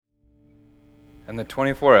And the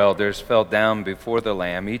 24 elders fell down before the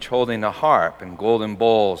Lamb, each holding a harp and golden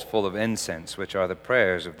bowls full of incense, which are the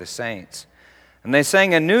prayers of the saints. And they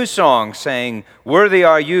sang a new song, saying, "Worthy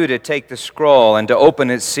are you to take the scroll and to open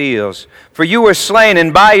its seals. For you were slain,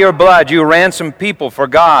 and by your blood you ransomed people for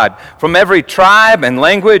God, from every tribe and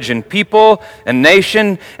language and people and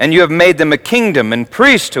nation, and you have made them a kingdom and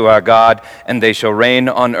priests to our God, and they shall reign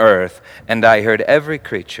on earth." And I heard every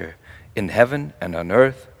creature in heaven and on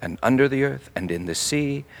earth and under the earth and in the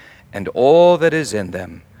sea, and all that is in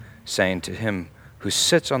them, saying to him who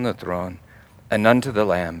sits on the throne and unto the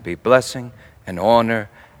Lamb be blessing and honor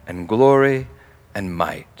and glory and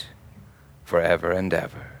might forever and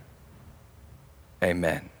ever.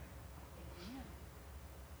 Amen.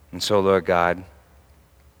 And so, Lord God,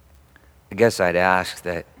 I guess I'd ask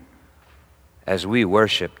that as we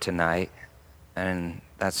worship tonight, and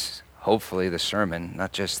that's hopefully the sermon,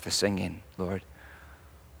 not just the singing, Lord,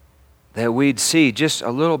 that we'd see just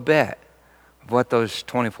a little bit of what those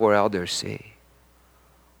 24 elders see,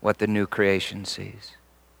 what the new creation sees.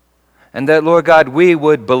 And that, Lord God, we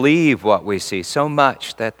would believe what we see so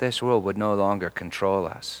much that this world would no longer control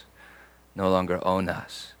us, no longer own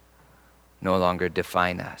us, no longer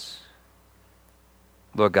define us.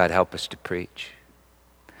 Lord God, help us to preach.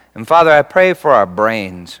 And Father, I pray for our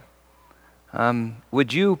brains.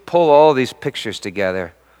 Would you pull all these pictures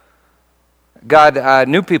together? God,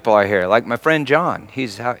 new people are here, like my friend John.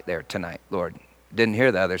 He's out there tonight, Lord. Didn't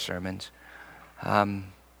hear the other sermons.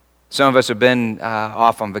 Some of us have been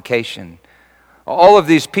off on vacation. All of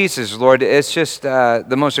these pieces, Lord, it's just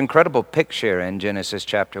the most incredible picture in Genesis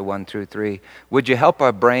chapter 1 through 3. Would you help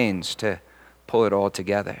our brains to pull it all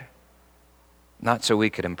together? Not so we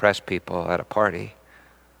could impress people at a party,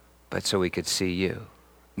 but so we could see you,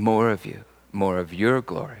 more of your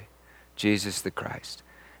glory, Jesus the Christ.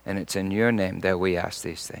 And it's in your name that we ask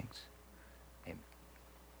these things. Amen.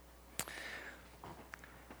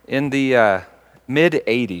 In the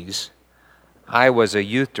mid-'80s, I was a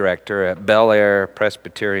youth director at Bel Air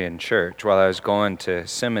Presbyterian Church while I was going to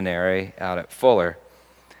seminary out at Fuller.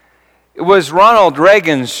 It was Ronald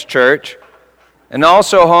Reagan's church, and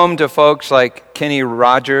also home to folks like Kenny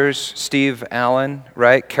Rogers, Steve Allen,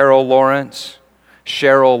 right? Carol Lawrence,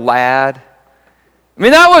 Cheryl Ladd. I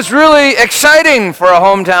mean, that was really exciting for a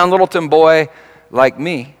hometown Littleton boy like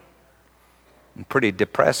me, and pretty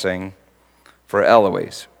depressing for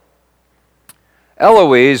Eloise.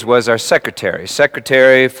 Eloise was our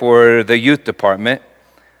secretary for the youth department.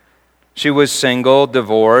 She was single,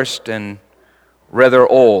 divorced, and rather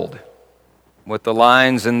old. With the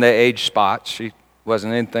lines and the age spots, she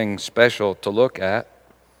wasn't anything special to look at.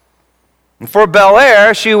 And for Bel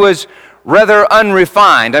Air, she was rather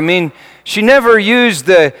unrefined. I mean, she never used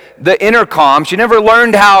the intercom. She never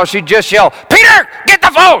learned how. She'd just yell, "Peter, get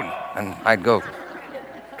the phone!" And I'd go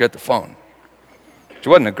get the phone. She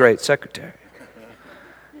wasn't a great secretary.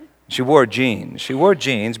 She wore jeans. She wore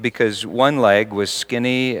jeans because one leg was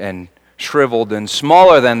skinny and shriveled and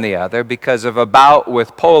smaller than the other because of a bout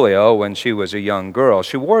with polio when she was a young girl.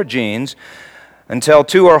 She wore jeans until,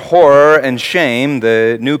 to her horror and shame,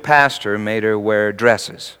 the new pastor made her wear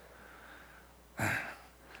dresses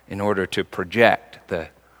in order to project the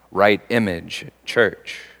right image at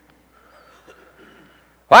church.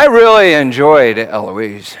 Well, I really enjoyed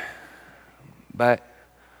Eloise, but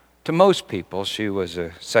to most people, she was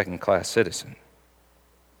a second-class citizen.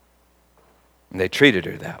 And they treated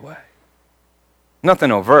her that way.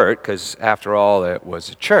 Nothing overt, because after all, it was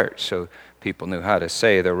a church, so people knew how to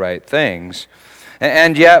say the right things.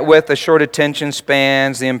 And yet, with the short attention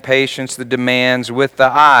spans, the impatience, the demands, with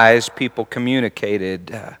the eyes, people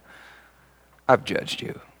communicated, "I've judged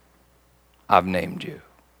you. I've named you.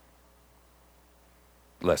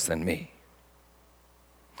 Less than me."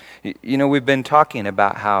 You know, we've been talking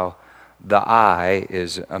about how the eye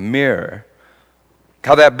is a mirror.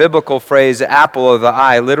 How that biblical phrase, apple of the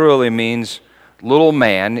eye, literally means little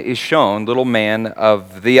man is shown, little man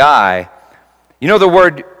of the eye. You know, the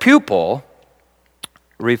word pupil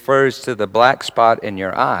refers to the black spot in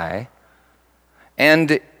your eye,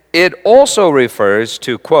 and it also refers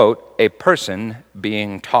to, quote, a person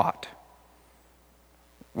being taught.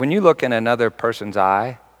 When you look in another person's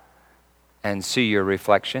eye and see your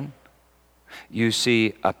reflection, you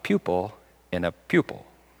see a pupil in a pupil.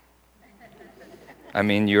 I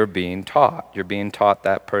mean, you're being taught. You're being taught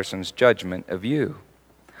that person's judgment of you.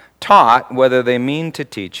 Taught whether they mean to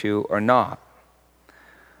teach you or not.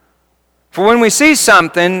 For when we see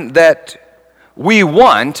something that we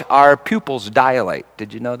want, our pupils dilate.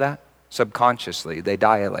 Did you know that? Subconsciously, they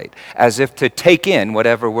dilate, as if to take in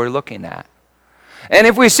whatever we're looking at. And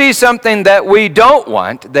if we see something that we don't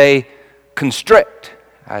want, they constrict,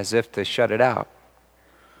 as if to shut it out.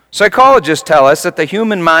 Psychologists tell us that the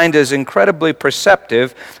human mind is incredibly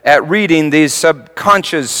perceptive at reading these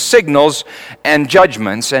subconscious signals and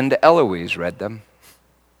judgments, and Eloise read them.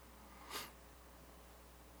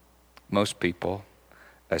 Most people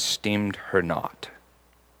esteemed her not.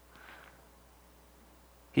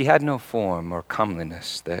 He had no form or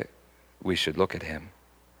comeliness that we should look at him,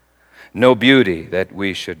 no beauty that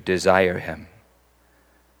we should desire him,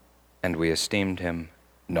 and we esteemed him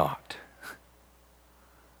not.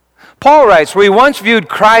 Paul writes, we once viewed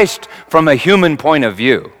Christ from a human point of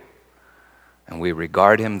view, and we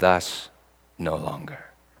regard him thus no longer.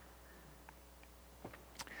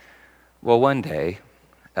 Well, one day,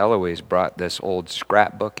 Eloise brought this old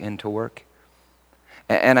scrapbook into work,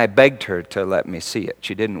 and I begged her to let me see it.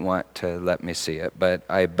 She didn't want to let me see it, but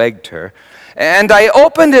I begged her. And I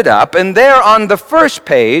opened it up, and there on the first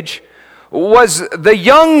page was the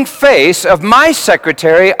young face of my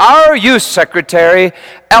secretary, our youth secretary,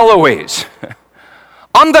 Eloise,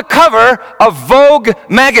 on the cover of Vogue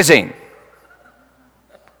magazine.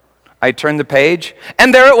 I turned the page,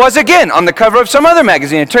 and there it was again on the cover of some other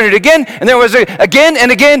magazine. I turned it again, and there was again and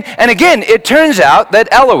again and again. It turns out that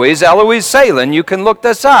Eloise Salin, you can look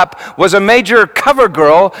this up, was a major cover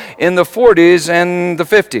girl in the 40s and the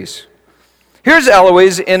 50s. Here's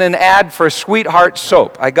Eloise in an ad for Sweetheart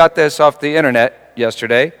soap. I got this off the internet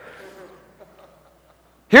yesterday.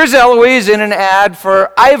 Here's Eloise in an ad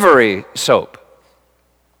for Ivory soap.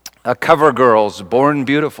 A cover girl's born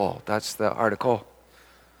beautiful. That's the article.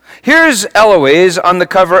 Here's Eloise on the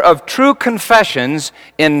cover of True Confessions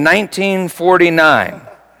in 1949.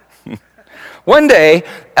 One day,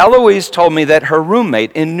 Eloise told me that her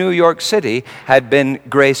roommate in New York City had been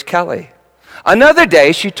Grace Kelly. Another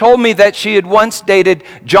day, she told me that she had once dated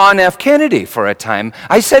John F. Kennedy for a time.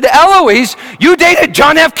 I said, Eloise, you dated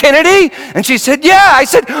John F. Kennedy? And she said, yeah. I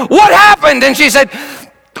said, what happened? And she said,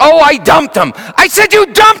 oh, I dumped him. I said, you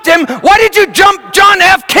dumped him? Why did you jump John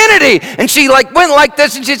F. Kennedy? And she went like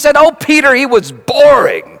this, and she said, oh, Peter, he was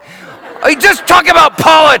boring. He just talked about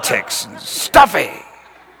politics and stuffy.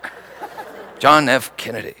 John F.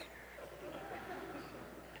 Kennedy.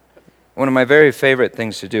 One of my very favorite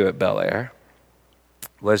things to do at Bel Air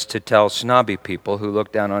was to tell snobby people who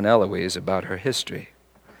looked down on Eloise about her history.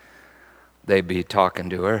 They'd be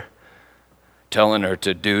talking to her, telling her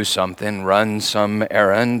to do something, run some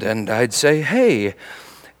errand, and I'd say, hey,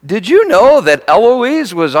 did you know that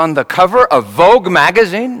Eloise was on the cover of Vogue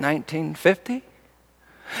magazine, 1950?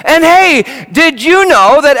 And hey, did you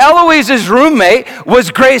know that Eloise's roommate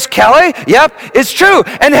was Grace Kelly? Yep, it's true.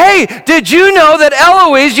 And hey, did you know that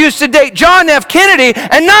Eloise used to date John F. Kennedy?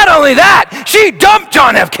 And not only that, she dumped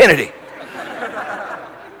John F. Kennedy.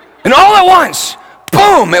 And all at once,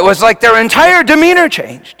 boom, it was like their entire demeanor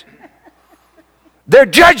changed. Their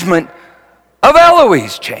judgment of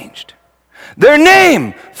Eloise changed. Their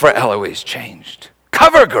name for Eloise changed.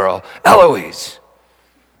 Cover girl, Eloise.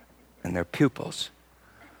 And their pupils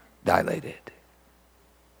dilated.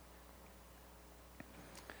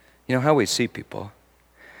 You know, how we see people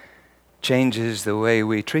changes the way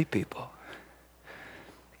we treat people,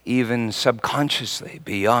 even subconsciously,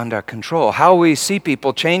 beyond our control. How we see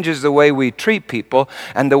people changes the way we treat people,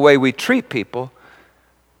 and the way we treat people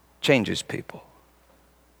changes people,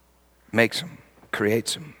 makes them,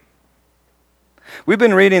 creates them. We've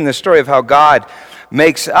been reading the story of how God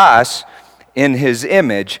makes us in his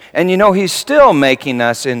image. And you know, he's still making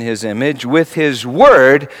us in his image with his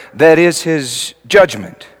word that is his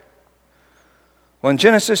judgment. Well, in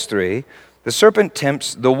Genesis 3, the serpent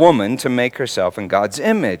tempts the woman to make herself in God's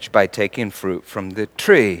image by taking fruit from the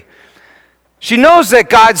tree. She knows that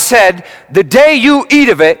God said, the day you eat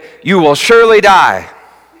of it, you will surely die.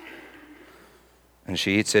 And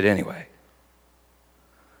she eats it anyway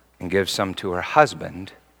and gives some to her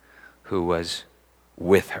husband who was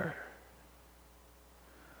with her.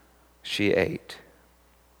 She ate,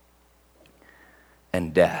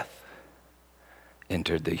 and death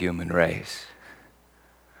entered the human race.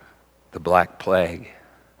 The Black Plague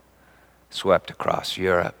swept across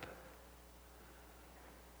Europe.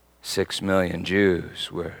 6 million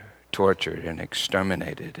Jews were tortured and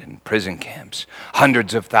exterminated in prison camps.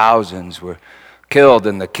 Hundreds of thousands were killed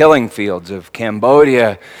in the killing fields of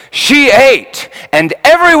Cambodia. She ate, and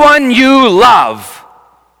everyone you love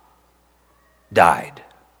died.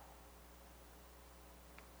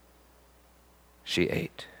 She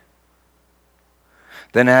ate.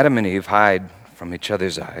 Then Adam and Eve hide from each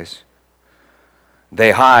other's eyes.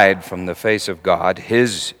 They hide from the face of God,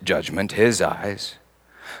 his judgment, his eyes.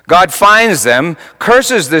 God finds them,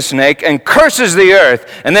 curses the snake, and curses the earth.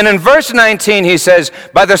 And then in verse 19 he says,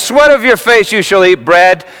 by the sweat of your face you shall eat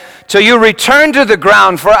bread, till you return to the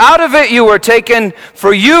ground. For out of it you were taken,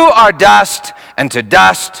 for you are dust, and to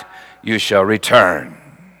dust you shall return.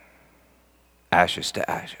 Ashes to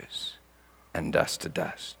ashes, and dust to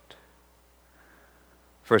dust.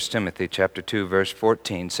 1 Timothy chapter 2, verse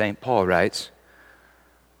 14, St. Paul writes,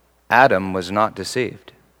 Adam was not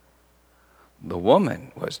deceived. The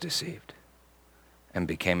woman was deceived and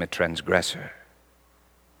became a transgressor.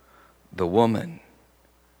 The woman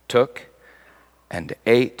took and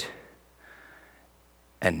ate,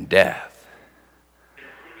 and death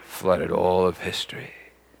flooded all of history.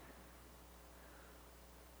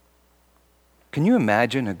 Can you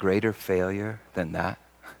imagine a greater failure than that?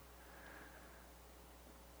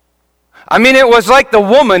 I mean, it was like the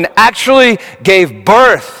woman actually gave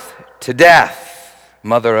birth to death,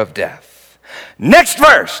 mother of death. Next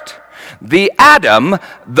verse, the Adam,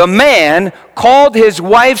 the man, called his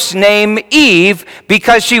wife's name Eve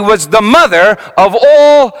because she was the mother of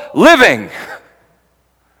all living.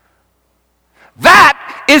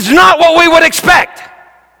 That is not what we would expect,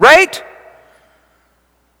 right?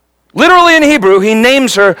 Literally in Hebrew, he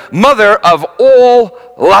names her mother of all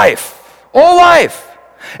life. All life.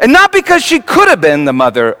 And not because she could have been the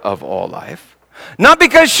mother of all life. Not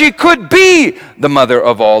because she could be the mother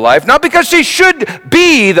of all life. Not because she should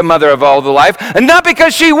be the mother of all the life. And not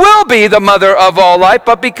because she will be the mother of all life,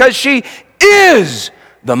 but because she is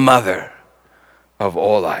the mother of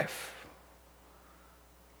all life.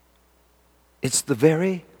 It's the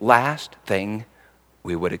very last thing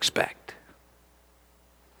we would expect.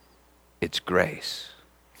 It's grace.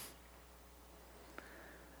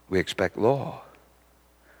 We expect law,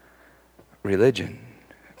 religion,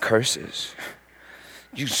 curses.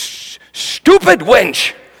 You stupid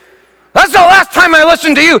wench. That's the last time I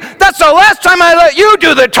listened to you. That's the last time I let you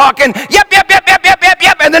do the talking. Yep.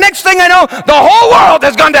 And the next thing I know, the whole world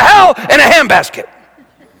has gone to hell in a handbasket.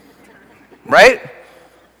 Right?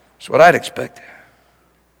 That's what I'd expect.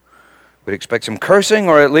 We'd expect some cursing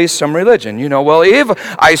or at least some religion. You know, well, Eve,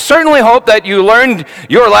 I certainly hope that you learned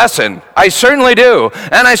your lesson. I certainly do.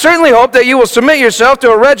 And I certainly hope that you will submit yourself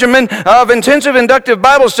to a regimen of intensive inductive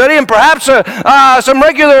Bible study and perhaps some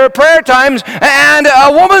regular prayer times, and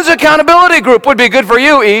a woman's accountability group would be good for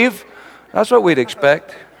you, Eve. That's what we'd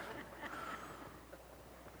expect.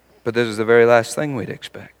 But this is the very last thing we'd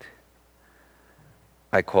expect.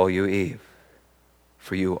 I call you Eve,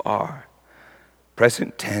 for you are,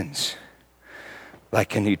 present tense,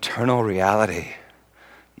 like an eternal reality.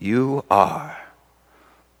 You are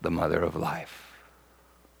the mother of life,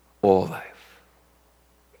 all life.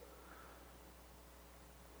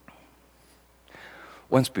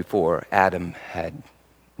 Once before, Adam had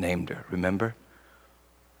named her, remember?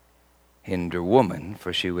 He named her woman,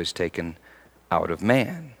 for she was taken out of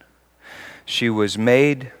man. She was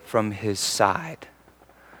made from his side,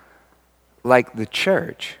 like the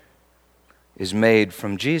church is made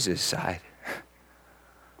from Jesus' side.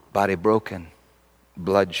 Body broken,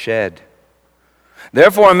 blood shed.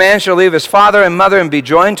 Therefore a man shall leave his father and mother and be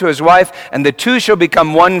joined to his wife, and the two shall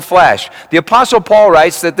become one flesh. The Apostle Paul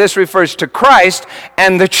writes that this refers to Christ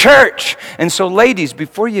and the church. And so ladies,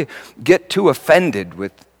 before you get too offended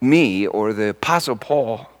with me or the Apostle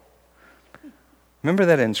Paul, remember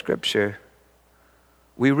that in Scripture,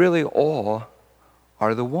 we really all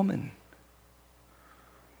are the woman.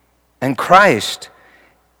 And Christ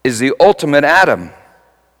is the ultimate Adam.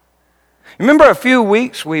 Remember a few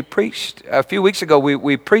weeks ago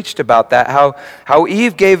we preached about that, how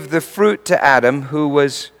Eve gave the fruit to Adam who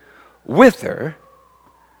was with her,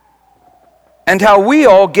 and how we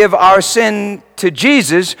all give our sin to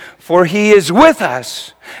Jesus, for he is with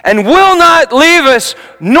us and will not leave us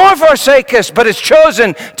nor forsake us, but has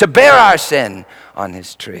chosen to bear our sin on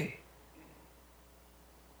his tree.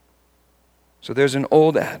 So there's an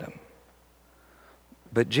old Adam,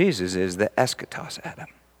 but Jesus is the eschatos Adam,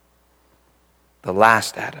 the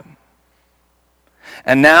last Adam.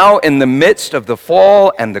 And now, in the midst of the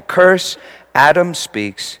fall and the curse, Adam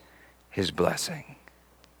speaks his blessing.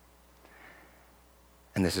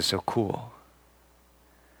 And this is so cool.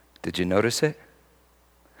 Did you notice it?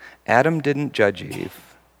 Adam didn't judge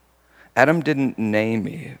Eve. Adam didn't name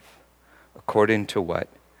Eve according to what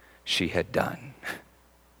she had done.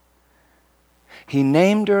 He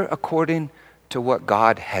named her according to what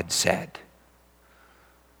God had said.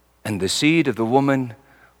 And the seed of the woman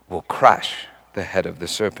will crush the head of the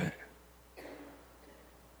serpent.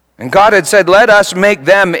 And God had said, let us make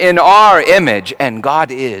them in our image. And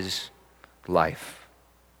God is life.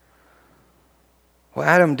 Well,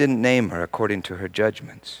 Adam didn't name her according to her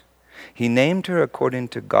judgments. He named her according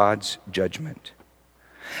to God's judgment.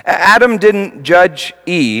 Adam didn't judge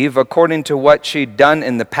Eve according to what she'd done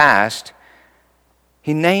in the past.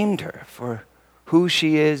 He named her for who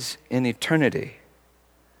she is in eternity.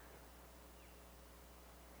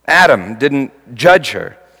 Adam didn't judge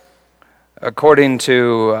her according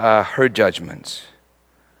to her judgments,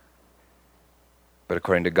 but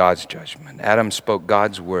according to God's judgment. Adam spoke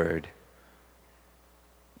God's word.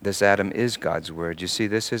 This Adam is God's word. You see,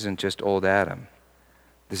 this isn't just old Adam.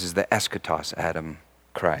 This is the eschatos Adam,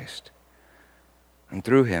 Christ. And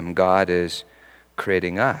through him, God is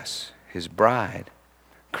creating us, his bride,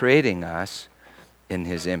 creating us in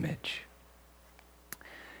his image.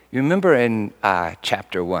 You remember in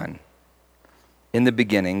chapter 1, in the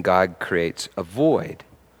beginning, God creates a void,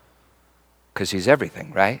 because he's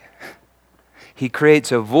everything, right? He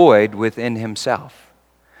creates a void within himself.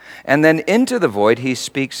 And then into the void, he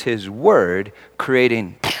speaks his word,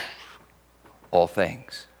 creating all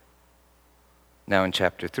things. Now in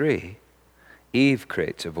chapter 3, Eve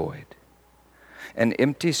creates a void, an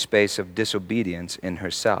empty space of disobedience in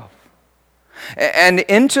herself. And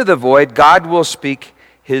into the void, God will speak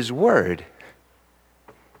his word,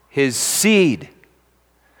 his seed,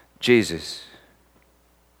 Jesus.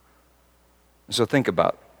 So think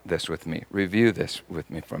about this with me. Review this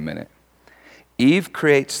with me for a minute. Eve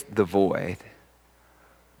creates the void,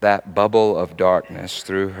 that bubble of darkness,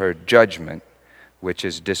 through her judgment, which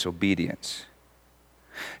is disobedience.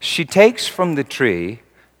 She takes from the tree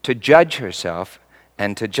to judge herself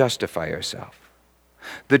and to justify herself.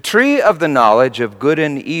 The tree of the knowledge of good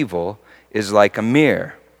and evil is like a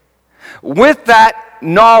mirror. With that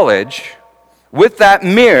knowledge, with that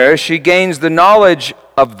mirror, she gains the knowledge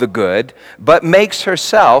of the good, but makes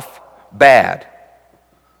herself bad.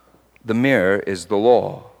 The mirror is the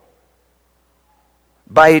law.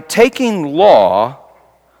 By taking law,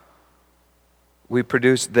 we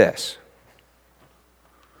produce this.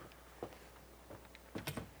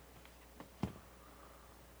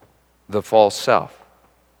 The false self,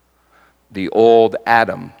 the old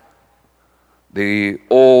Adam, the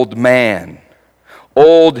old man,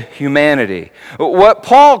 old humanity. What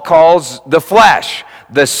Paul calls the flesh,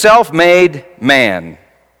 the self-made man.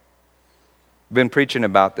 I've been preaching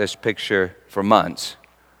about this picture for months.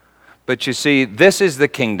 But you see, this is the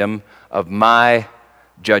kingdom of my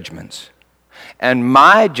judgments. And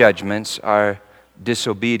my judgments are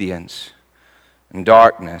disobedience and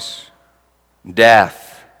darkness,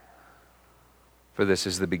 death. For this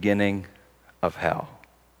is the beginning of hell.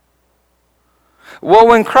 Well,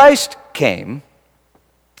 when Christ came,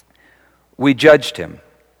 we judged him.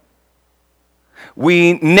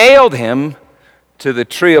 We nailed him to the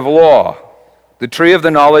tree of law, the tree of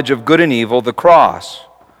the knowledge of good and evil, the cross.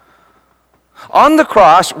 On the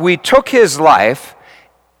cross, we took his life,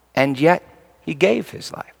 and yet he gave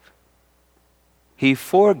his life. He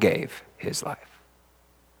forgave his life.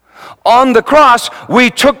 On the cross, we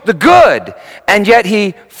took the good, and yet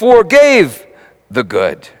he forgave the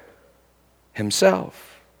good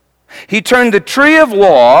himself. He turned the tree of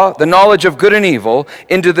law, the knowledge of good and evil,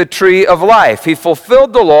 into the tree of life. He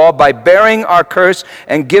fulfilled the law by bearing our curse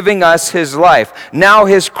and giving us his life. Now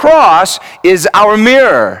his cross is our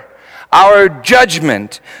mirror, our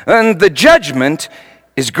judgment, and the judgment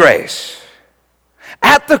is grace.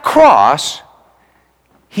 At the cross,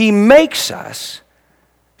 he makes us,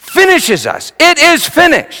 finishes us. It is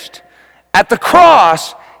finished. At the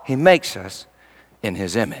cross, he makes us in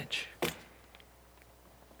his image.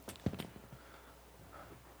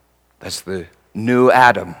 That's the new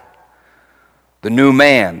Adam, the new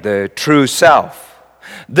man, the true self.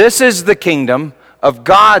 This is the kingdom of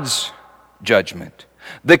God's judgment,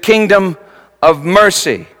 the kingdom of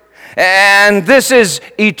mercy. And this is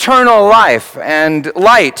eternal life and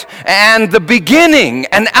light and the beginning,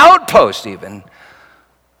 an outpost even,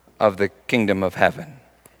 of the kingdom of heaven.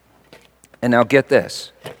 And now get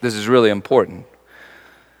this. This is really important.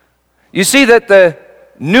 You see that the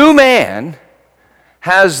new man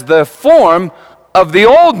has the form of the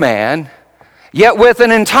old man, yet with an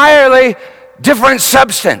entirely different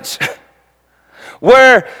substance.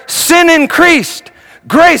 Where sin increased,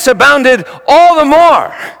 grace abounded all the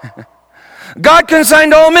more. God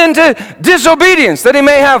consigned all men to disobedience, that he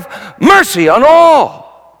may have mercy on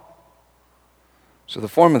all. So the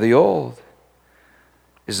form of the old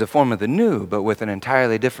is the form of the new, but with an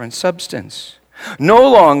entirely different substance. No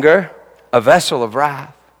longer a vessel of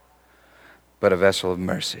wrath, but a vessel of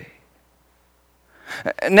mercy.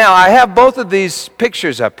 Now, I have both of these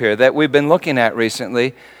pictures up here that we've been looking at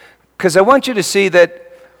recently, because I want you to see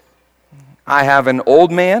that I have an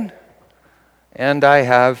old man and I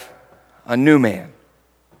have a new man.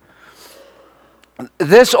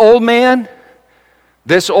 This old man,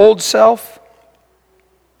 this old self,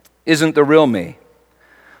 isn't the real me,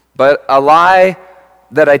 but a lie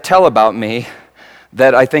that I tell about me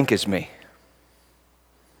that I think is me.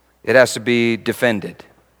 It has to be defended.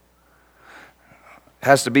 It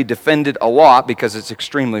has to be defended a lot because it's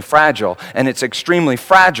extremely fragile, and it's extremely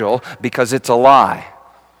fragile because it's a lie.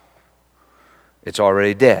 It's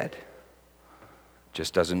already dead.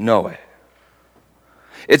 Just doesn't know it.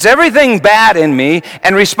 It's everything bad in me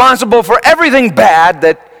and responsible for everything bad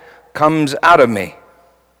that comes out of me.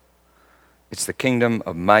 It's the kingdom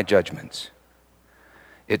of my judgments.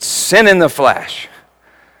 It's sin in the flesh,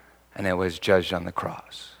 and it was judged on the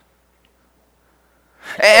cross.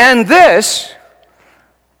 And this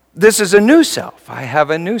is a new self. I have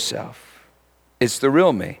a new self. It's the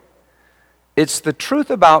real me. It's the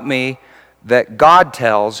truth about me that God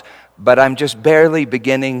tells, but I'm just barely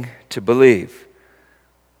beginning to believe.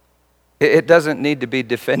 It doesn't need to be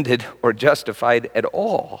defended or justified at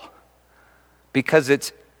all because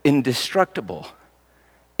it's indestructible.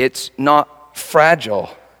 It's not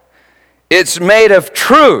fragile. It's made of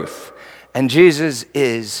truth, and Jesus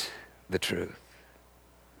is the truth.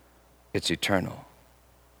 It's eternal.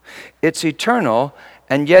 It's eternal,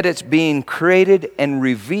 and yet it's being created and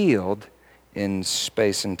revealed in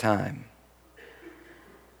space and time.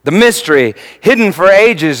 The mystery hidden for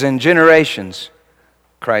ages and generations,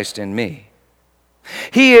 Christ in me.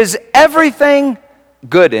 He is everything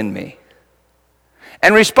good in me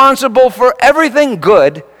and responsible for everything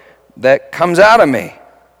good that comes out of me.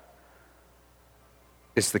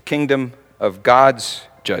 It's the kingdom of God's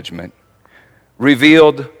judgment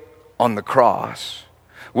revealed on the cross,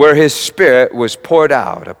 where his Spirit was poured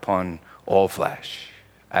out upon all flesh.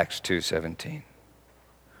 Acts 2:17.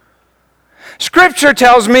 Scripture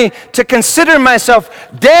tells me to consider myself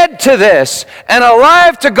dead to this and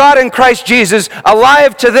alive to God in Christ Jesus,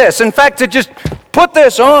 alive to this. In fact, to just put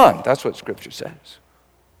this on. That's what Scripture says.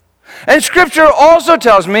 And Scripture also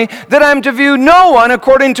tells me that I'm to view no one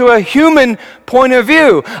according to a human point of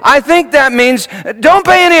view. I think that means don't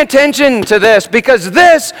pay any attention to this because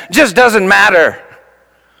this just doesn't matter.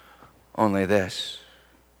 Only this.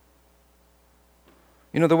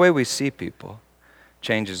 You know, the way we see people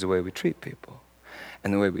changes the way we treat people.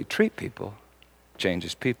 And the way we treat people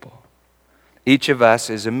changes people. Each of us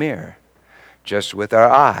is a mirror, just with our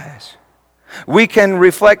eyes. We can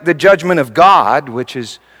reflect the judgment of God, which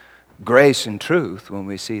is grace and truth, when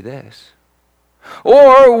we see this.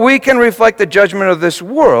 Or we can reflect the judgment of this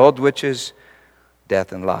world, which is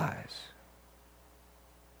death and lies.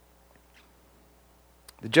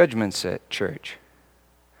 The judgments at church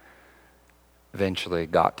eventually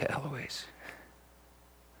got to Eloise.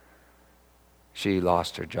 She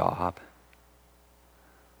lost her job.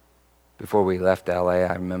 Before we left LA,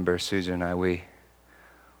 I remember Susan and we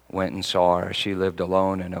went and saw her. She lived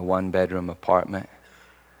alone in a one-bedroom apartment.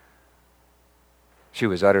 She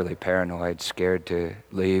was utterly paranoid, scared to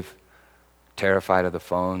leave, terrified of the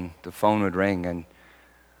phone. The phone would ring and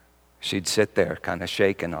she'd sit there kind of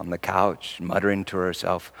shaking on the couch, muttering to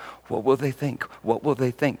herself, "What will they think? What will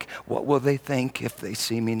they think? What will they think if they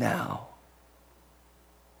see me now?"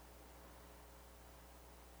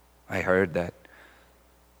 I heard that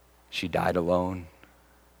she died alone.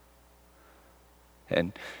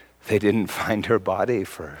 And they didn't find her body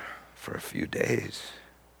for a few days.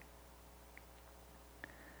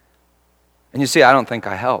 And you see, I don't think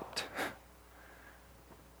I helped.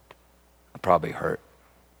 I probably hurt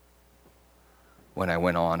when I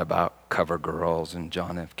went on about cover girls and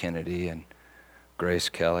John F. Kennedy and Grace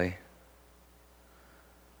Kelly.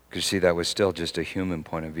 Because you see, that was still just a human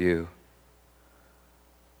point of view.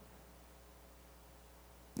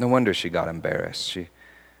 No wonder she got embarrassed. She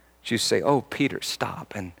used to say, "Oh, Peter,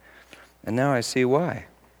 stop." And now I see why.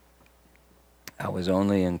 I was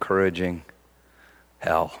only encouraging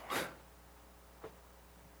hell.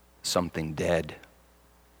 Something dead.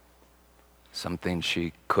 Something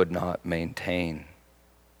she could not maintain.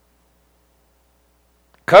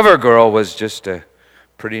 Cover girl was just a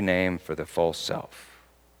pretty name for the false self.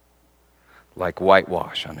 Like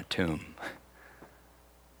whitewash on a tomb.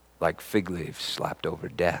 Like fig leaves slapped over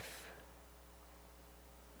death.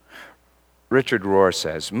 Richard Rohr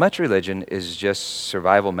says, much religion is just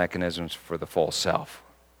survival mechanisms for the false self.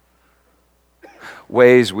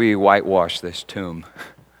 Ways we whitewash this tomb.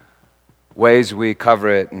 Ways we cover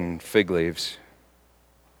it in fig leaves.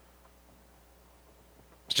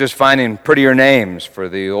 It's just finding prettier names for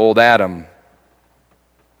the old Adam.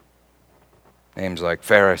 Names like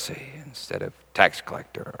Pharisee instead of tax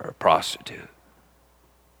collector or prostitute.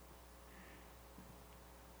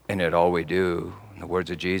 And yet all we do, in the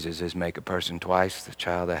words of Jesus, is make a person twice the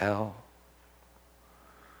child of hell.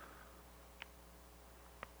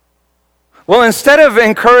 Well, instead of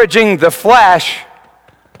encouraging the flesh,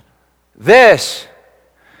 this,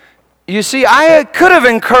 you see, I could have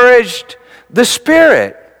encouraged the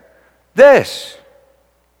Spirit, this.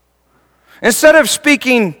 Instead of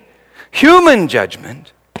speaking human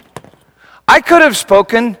judgment, I could have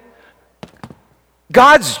spoken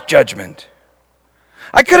God's judgment.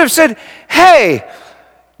 I could have said, hey,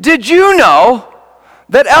 did you know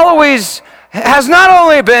that Eloise has not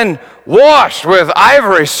only been washed with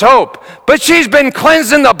ivory soap, but she's been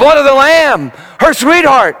cleansed in the blood of the Lamb, her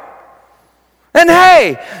sweetheart? And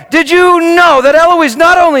hey, did you know that Eloise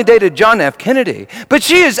not only dated John F. Kennedy, but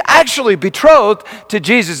she is actually betrothed to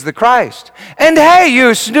Jesus the Christ? And hey,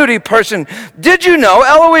 you snooty person, did you know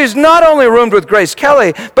Eloise not only roomed with Grace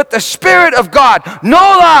Kelly, but the Spirit of God, no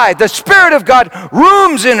lie, the Spirit of God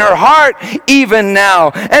rooms in her heart even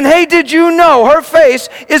now? And hey, did you know her face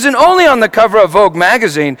isn't only on the cover of Vogue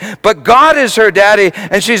magazine, but God is her daddy,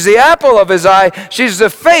 and she's the apple of his eye. She's the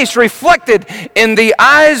face reflected in the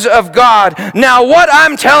eyes of God. Now, what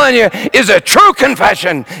I'm telling you is a true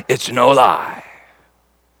confession. It's no lie.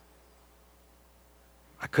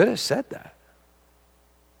 I could have said that.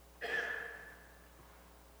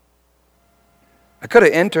 I could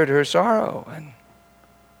have entered her sorrow and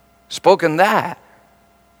spoken that.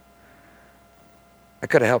 I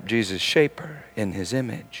could have helped Jesus shape her in his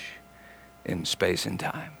image in space and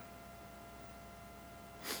time.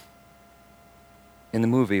 In the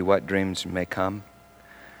movie, What Dreams May Come,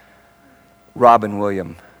 Robin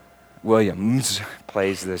Williams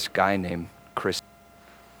plays this guy named Chris.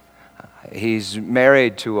 He's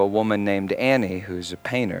married to a woman named Annie, who's a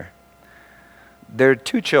painter. Their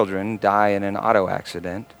 2 children die in an auto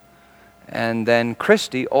accident, and then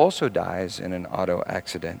Christy also dies in an auto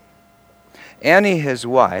accident. Annie, his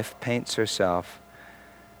wife, paints herself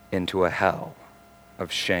into a hell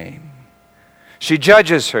of shame. She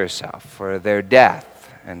judges herself for their death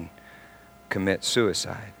and commits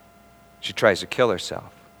suicide. She tries to kill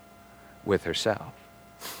herself with herself,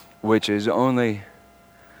 which is only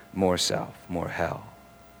more self, more hell.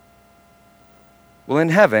 Well, in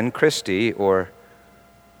heaven, Christy, or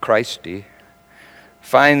Christy,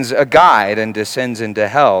 finds a guide and descends into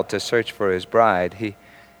hell to search for his bride.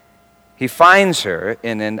 He finds her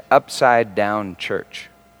in an upside-down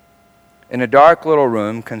church, in a dark little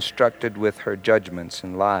room constructed with her judgments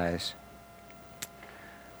and lies.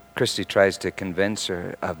 Christy tries to convince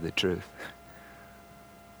her of the truth,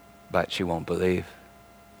 but she won't believe.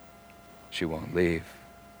 She won't leave.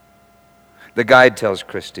 The guide tells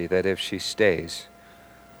Christy that if he stays,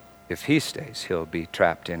 he'll be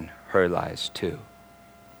trapped in her lies too.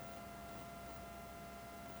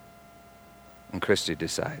 And Christy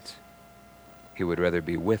decides he would rather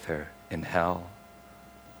be with her in hell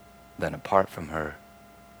than apart from her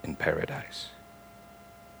in paradise.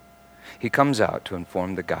 He comes out to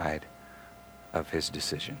inform the guide of his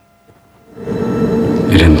decision.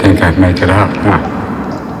 You didn't think I'd make it out, huh?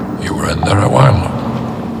 You were in there a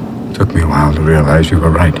while. Took me a while to realize you were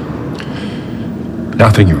right.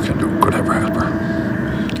 Nothing you can do could ever help her.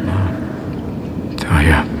 Tell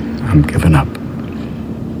ya, I'm giving up.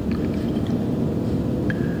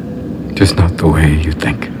 Just not the way you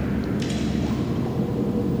think.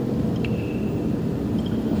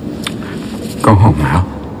 Go home, Al.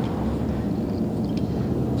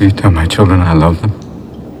 You tell my children I love them,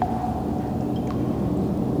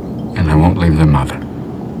 and I won't leave their mother.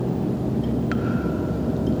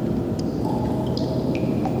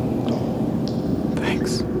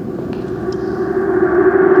 Thanks.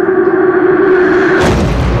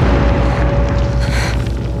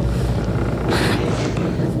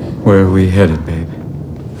 Where are we headed, babe?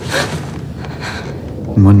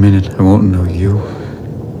 In 1 minute, I won't know you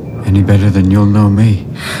any better than you'll know me.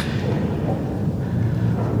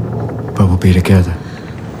 But we'll be together,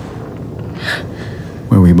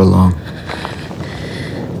 where we belong.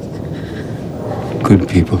 Good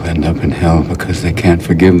people end up in hell because they can't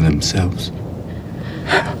forgive themselves.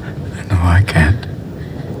 I know I can't,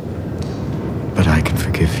 but I can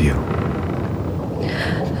forgive you.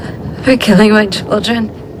 For killing my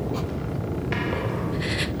children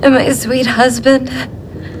and my sweet husband.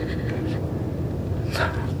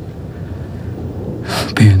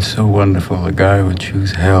 Being so wonderful, a guy would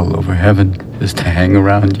choose hell over heaven just to hang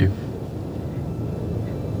around you.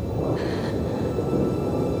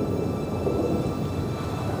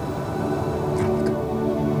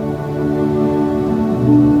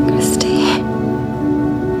 Christy.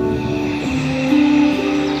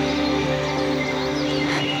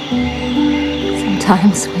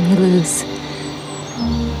 Sometimes when you lose,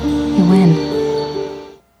 you win.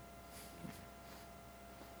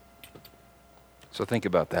 So think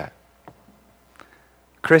about that.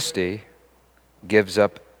 Christy gives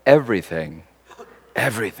up everything,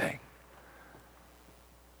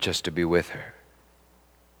 just to be with her.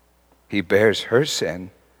 He bears her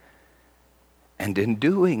sin, and in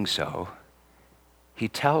doing so, he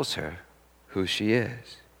tells her who she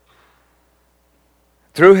is.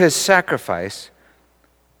 Through his sacrifice,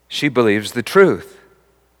 she believes the truth.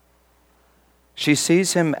 She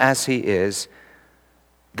sees him as he is,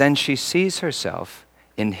 then she sees herself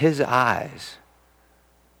in his eyes,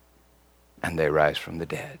 and they rise from the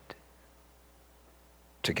dead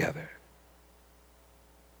together.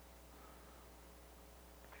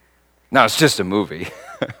 Now, it's just a movie,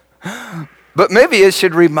 but maybe it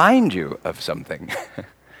should remind you of something.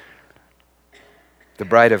 The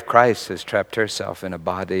bride of Christ has trapped herself in a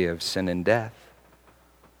body of sin and death.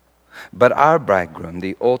 But our bridegroom,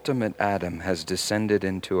 the ultimate Adam, has descended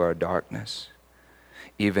into our darkness,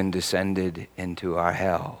 even descended into our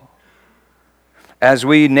hell. As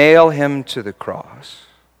we nail him to the cross,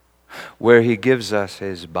 where he gives us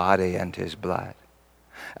his body and his blood,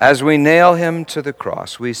 as we nail him to the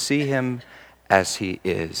cross, we see him as he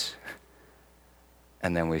is,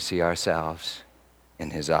 and then we see ourselves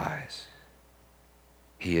in his eyes.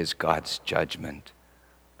 He is God's judgment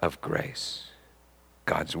of grace,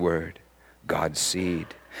 God's word, God's seed,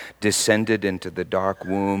 descended into the dark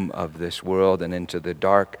womb of this world and into the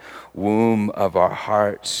dark womb of our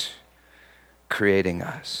hearts, creating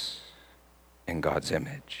us in God's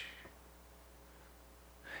image.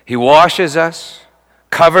 He washes us,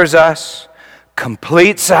 covers us,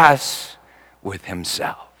 completes us with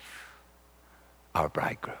himself, our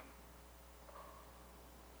bridegroom.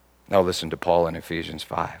 Now listen to Paul in Ephesians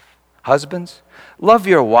 5. Husbands, love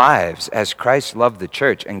your wives as Christ loved the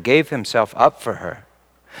church and gave himself up for her,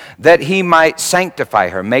 that he might sanctify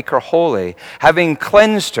her, make her holy, having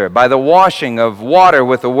cleansed her by the washing of water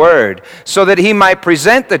with the word, so that he might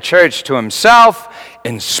present the church to himself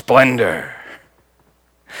in splendor.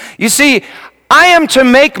 You see, I am to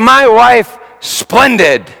make my wife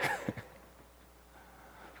splendid.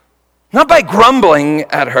 Not by grumbling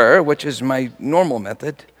at her, which is my normal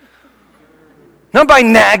method. Not by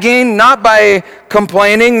nagging, not by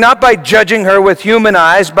complaining, not by judging her with human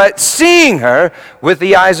eyes, but seeing her with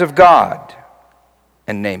the eyes of God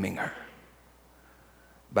and naming her.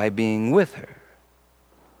 By being with her,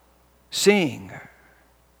 seeing her,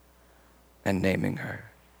 and naming her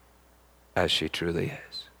as she truly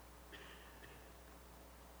is.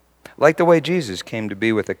 Like the way Jesus came to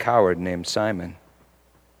be with a coward named Simon.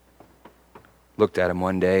 Looked at him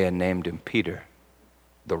one day and named him Peter,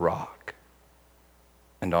 the rock.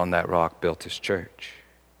 And on that rock built his church.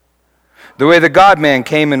 The way the God-man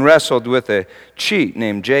came and wrestled with a cheat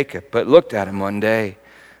named Jacob, but looked at him one day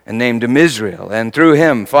and named him Israel, and through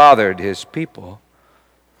him fathered his people.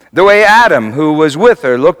 The way Adam, who was with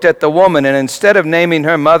her, looked at the woman, and instead of naming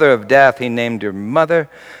her mother of death, he named her mother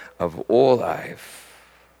of all life,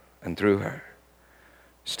 and through her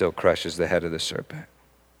still crushes the head of the serpent.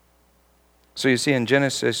 So you see in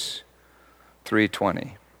Genesis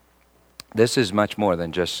 3:20, this is much more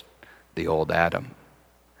than just the old Adam.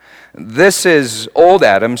 This is old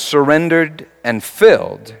Adam surrendered and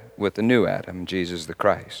filled with the new Adam, Jesus the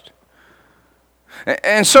Christ.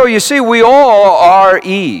 And so you see, we all are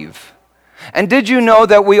Eve. And did you know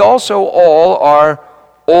that we also all are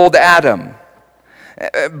old Adam?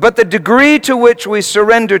 But the degree to which we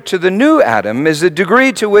surrender to the new Adam is the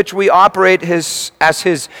degree to which we operate as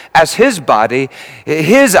his body,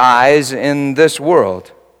 his eyes in this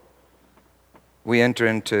world. We enter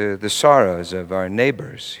into the sorrows of our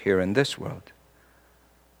neighbors here in this world,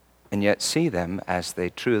 and yet see them as they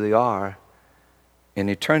truly are in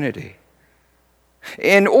eternity,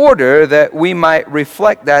 in order that we might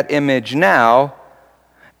reflect that image now,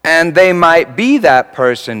 and they might be that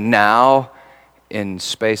person now in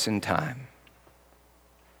space and time.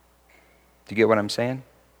 Do you get what I'm saying?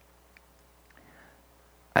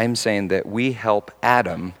 I'm saying that we help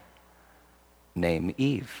Adam name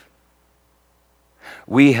Eve.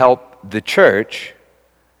 We help the church,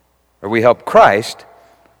 or we help Christ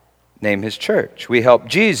name his church. We help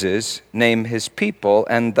Jesus name his people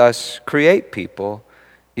and thus create people,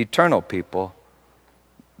 eternal people,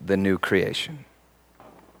 the new creation.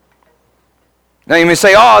 Now you may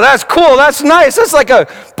say, oh, that's cool, that's nice, that's like a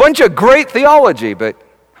bunch of great theology, but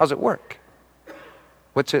how's it work?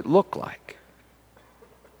 What's it look like?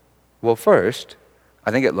 Well, first,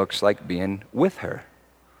 I think it looks like being with her.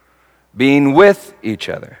 Being with each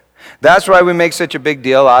other. That's why we make such a big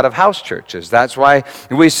deal out of house churches. That's why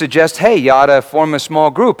we suggest, hey, you ought to form a small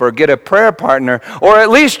group or get a prayer partner or at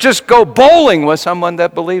least just go bowling with someone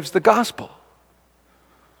that believes the gospel.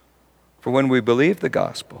 For when we believe the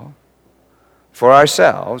gospel for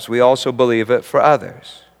ourselves, we also believe it for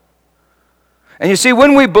others. And you see,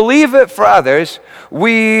 when we believe it for others,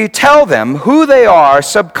 we tell them who they are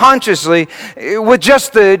subconsciously with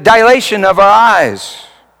just the dilation of our eyes.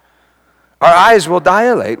 Our eyes will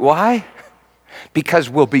dilate. Why? Because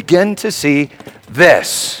we'll begin to see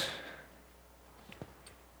this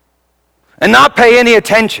and not pay any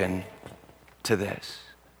attention to this.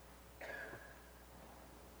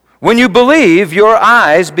 When you believe, your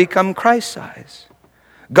eyes become Christ's eyes,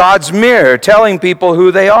 God's mirror telling people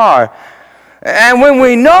who they are. And when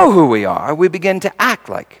we know who we are, we begin to act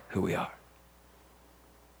like who we are.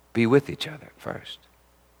 Be with each other first.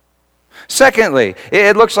 Secondly,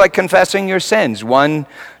 it looks like confessing your sins one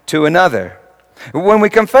to another. When we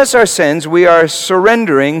confess our sins, we are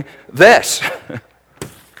surrendering this.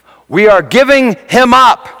 We are giving him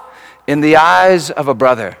up in the eyes of a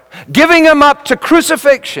brother, giving him up to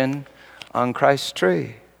crucifixion on Christ's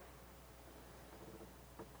tree.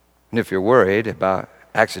 And if you're worried about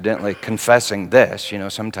accidentally confessing this,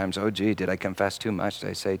 sometimes, oh gee, did I confess too much? Did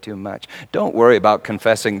I say too much? Don't worry about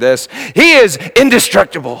confessing this. He is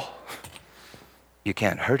indestructible. You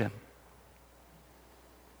can't hurt him.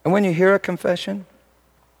 And when you hear a confession,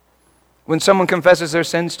 when someone confesses their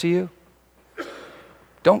sins to you,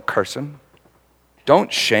 don't curse them.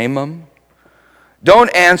 Don't shame them.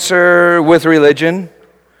 Don't answer with religion.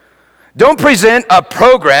 Don't present a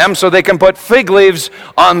program so they can put fig leaves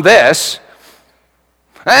on this.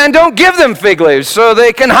 And don't give them fig leaves so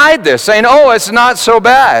they can hide this, saying, oh, it's not so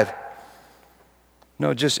bad.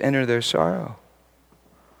 No, just enter their sorrow.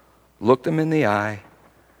 Look them in the eye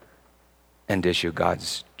and issue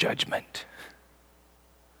God's judgment.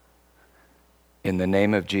 In the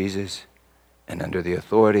name of Jesus and under the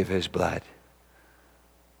authority of his blood,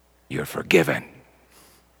 you're forgiven.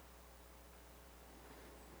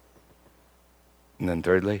 And then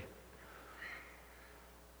thirdly,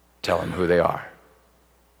 tell them who they are.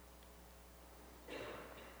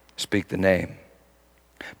 Speak the name.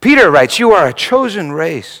 Peter writes, you are a chosen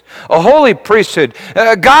race, a holy priesthood,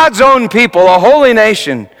 God's own people, a holy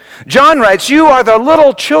nation. John writes, you are the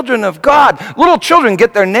little children of God. Little children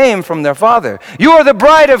get their name from their father. You are the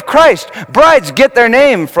bride of Christ. Brides get their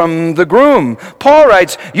name from the groom. Paul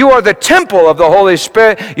writes, you are the temple of the Holy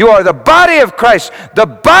Spirit. You are the body of Christ. The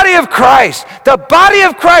body of Christ. The body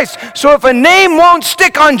of Christ. So if a name won't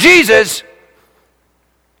stick on Jesus, it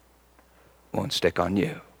won't stick on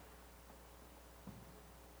you.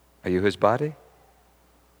 Are you his body?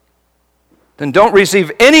 Then don't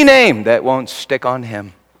receive any name that won't stick on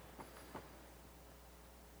him.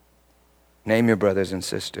 Name your brothers and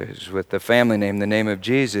sisters with the family name, the name of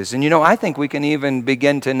Jesus. And I think we can even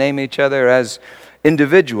begin to name each other as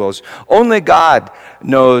individuals. Only God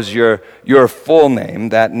knows your full name,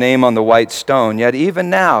 that name on the white stone, yet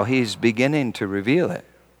even now he's beginning to reveal it.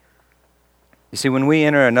 You see, when we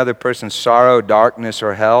enter another person's sorrow, darkness,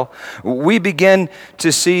 or hell, we begin to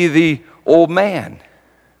see the old man.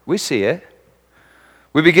 We see it.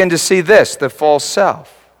 We begin to see this, the false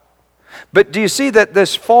self. But do you see that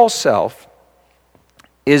this false self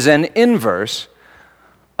is an inverse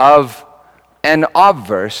of an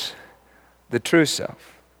obverse, the true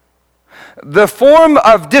self? The form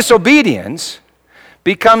of disobedience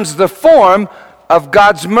becomes the form of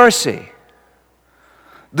God's mercy.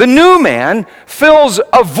 The new man fills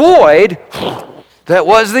a void that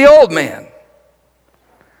was the old man.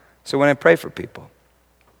 So when I pray for people,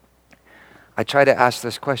 I try to ask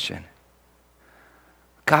this question.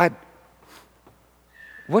 God,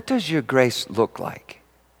 what does your grace look like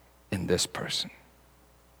in this person?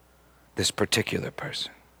 This particular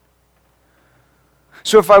person.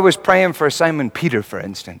 So if I was praying for Simon Peter, for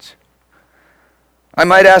instance, I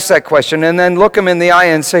might ask that question and then look him in the eye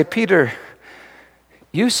and say, Peter,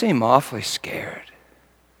 you seem awfully scared.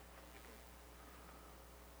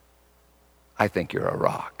 I think you're a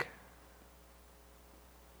rock.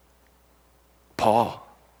 Paul,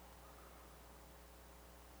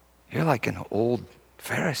 you're like an old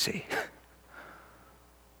Pharisee.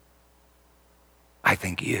 I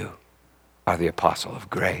think you are the apostle of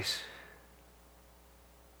grace.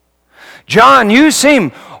 John, you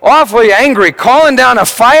seem awfully angry, calling down a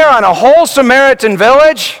fire on a whole Samaritan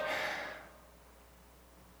village.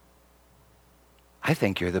 I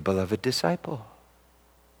think you're the beloved disciple.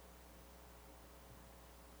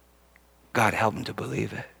 God, help him to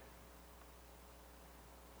believe it.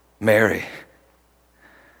 Mary,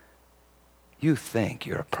 You think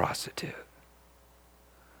you're a prostitute,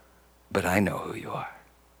 but I know who you are.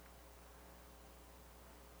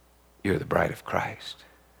 You're the bride of Christ.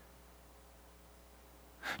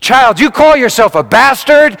 Child, you call yourself a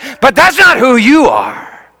bastard, but that's not who you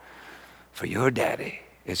are. For your daddy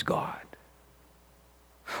is God.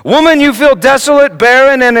 Woman, you feel desolate,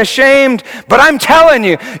 barren, and ashamed, but I'm telling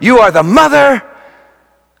you, you are the mother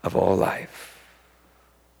of all life.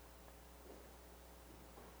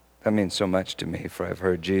 That means so much to me, for I've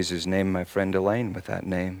heard Jesus name my friend Elaine with that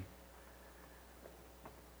name,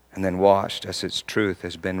 and then watched as its truth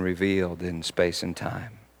has been revealed in space and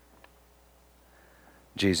time.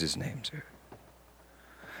 Jesus names her.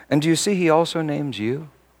 And do you see, he also names you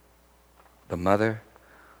the mother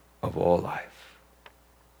of all life.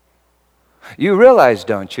 You realize,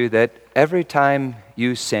 don't you, that every time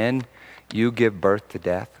you sin, you give birth to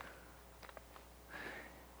death?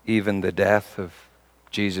 Even the death of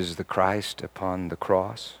Jesus the Christ upon the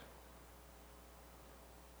cross.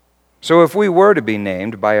 So if we were to be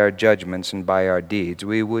named by our judgments and by our deeds,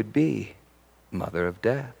 we would be mother of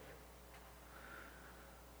death.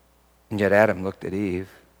 And yet Adam looked at Eve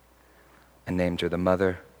and named her the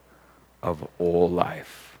mother of all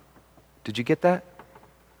life. Did you get that?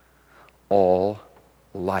 All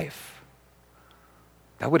life.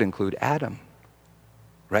 That would include Adam,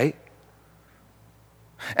 right?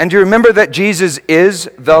 And do you remember that Jesus is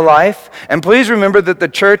the life? And please remember that the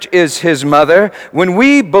church is his mother. When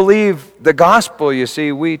we believe the gospel, you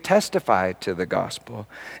see, we testify to the gospel.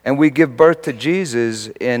 And we give birth to Jesus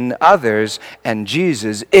in others. And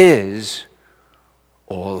Jesus is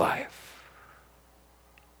all life.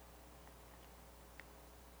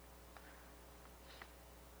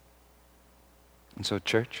 And so,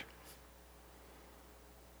 church,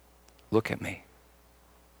 look at me.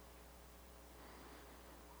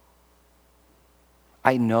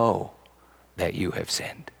 I know that you have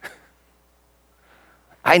sinned.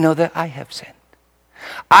 I know that I have sinned.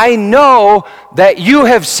 I know that you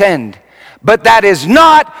have sinned, but that is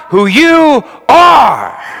not who you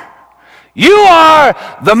are. You are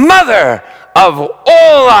the mother of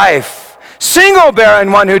all life. Sing, O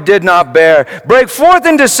barren one who did not bear. Break forth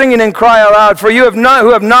into singing and cry aloud, for you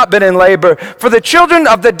who have not been in labor. For the children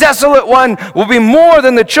of the desolate one will be more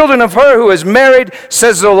than the children of her who is married,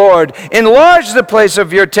 says the Lord. Enlarge the place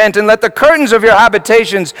of your tent, and let the curtains of your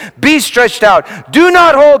habitations be stretched out. Do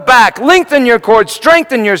not hold back. Lengthen your cords,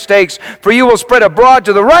 strengthen your stakes, for you will spread abroad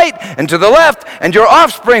to the right and to the left, and your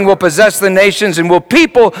offspring will possess the nations and will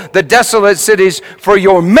people the desolate cities, for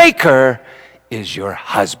your Maker is your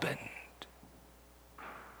husband.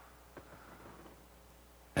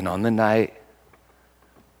 And on the night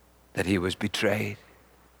that he was betrayed,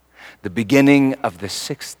 the beginning of the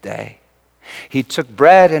 6th day, he took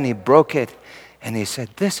bread and he broke it and he said,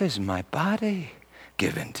 "This is my body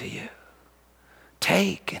given to you.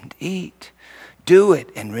 Take and eat. Do it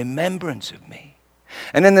in remembrance of me."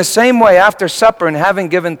 And in the same way, after supper and having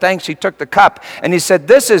given thanks, he took the cup and he said,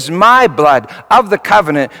 "This is my blood of the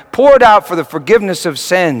covenant, poured out for the forgiveness of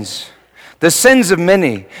sins, the sins of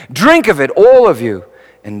many. Drink of it, all of you,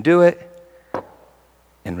 and do it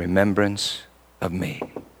in remembrance of me."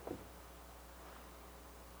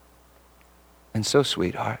 And so,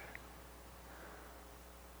 sweetheart,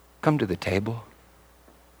 come to the table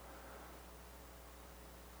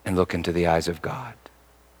and look into the eyes of God.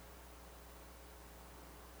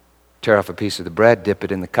 Tear off a piece of the bread, dip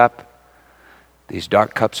it in the cup. These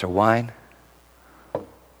dark cups are wine.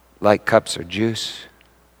 Light cups are juice.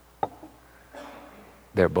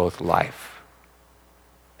 They're both life.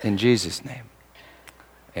 In Jesus' name,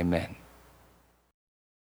 amen.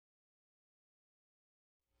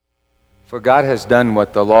 For God has done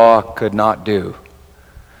what the law could not do,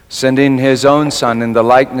 sending his own Son in the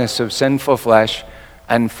likeness of sinful flesh,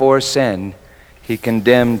 and for sin, he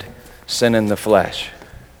condemned sin in the flesh.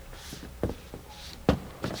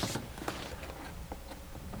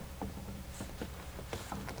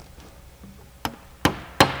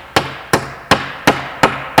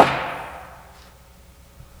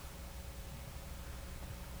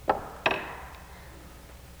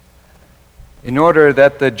 In order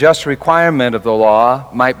that the just requirement of the law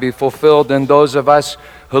might be fulfilled in those of us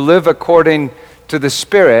who live according to the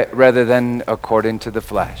Spirit rather than according to the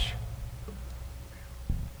flesh.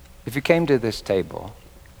 If you came to this table,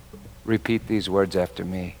 repeat these words after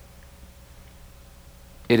me.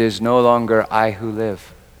 It is no longer I who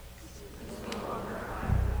live,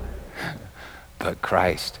 but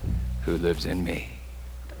Christ who lives in me.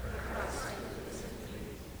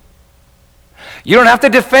 You don't have to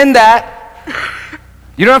defend that.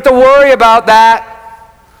 You don't have to worry about that.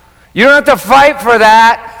 You don't have to fight for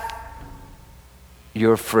that.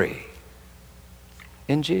 you're free.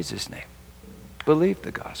 In Jesus' name. Believe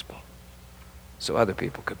the gospel so other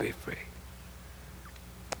people could be free.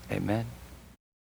 Amen.